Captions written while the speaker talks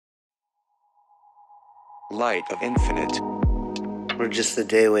light of infinite. We're just a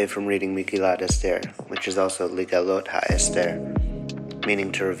day away from reading Megillat Esther, which is also Megillat Esther,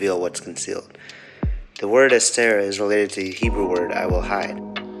 meaning to reveal what's concealed. The word Esther is related to the Hebrew word I will hide,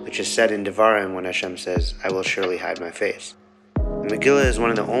 which is said in Devarim when Hashem says, I will surely hide my face. The Megillah is one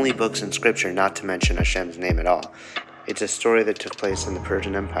of the only books in Scripture not to mention Hashem's name at all. It's a story that took place in the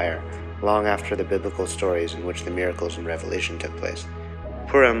Persian Empire, long after the biblical stories in which the miracles and revelation took place.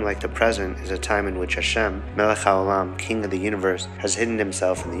 Purim, like the present, is a time in which Hashem, Melech Ha'olam, King of the universe, has hidden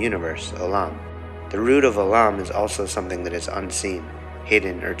himself in the universe, Olam. The root of Olam is also something that is unseen,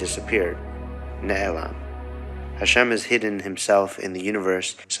 hidden, or disappeared, Na'lem. Hashem has hidden himself in the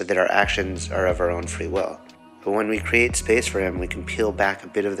universe so that our actions are of our own free will. But when we create space for him, we can peel back a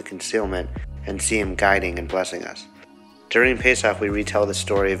bit of the concealment and see him guiding and blessing us. During Pesach, we retell the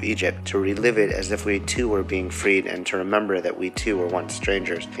story of Egypt, to relive it as if we too were being freed and to remember that we too were once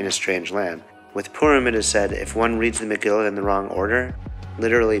strangers in a strange land. With Purim, it is said, if one reads the Megillah in the wrong order,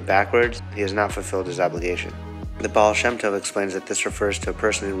 literally backwards, he has not fulfilled his obligation. The Baal Shem Tov explains that this refers to a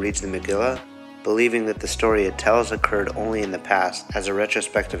person who reads the Megillah, believing that the story it tells occurred only in the past as a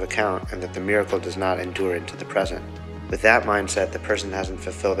retrospective account and that the miracle does not endure into the present. With that mindset, the person hasn't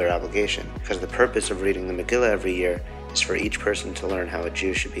fulfilled their obligation, because the purpose of reading the Megillah every year is for each person to learn how a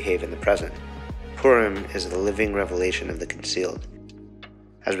Jew should behave in the present. Purim is the living revelation of the concealed.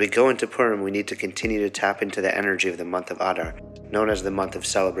 As we go into Purim, we need to continue to tap into the energy of the month of Adar, known as the month of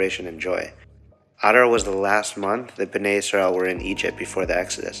celebration and joy. Adar was the last month that Bnei Israel were in Egypt before the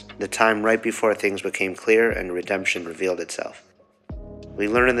Exodus, the time right before things became clear and redemption revealed itself. We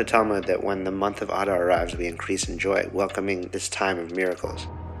learn in the Talmud that when the month of Adar arrives, we increase in joy, welcoming this time of miracles.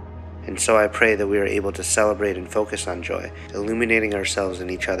 And so I pray that we are able to celebrate and focus on joy, illuminating ourselves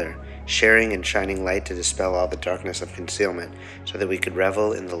and each other, sharing and shining light to dispel all the darkness of concealment, so that we could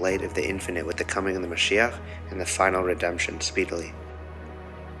revel in the light of the infinite with the coming of the Mashiach and the final redemption speedily.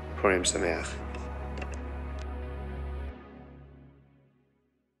 Purim Sameach.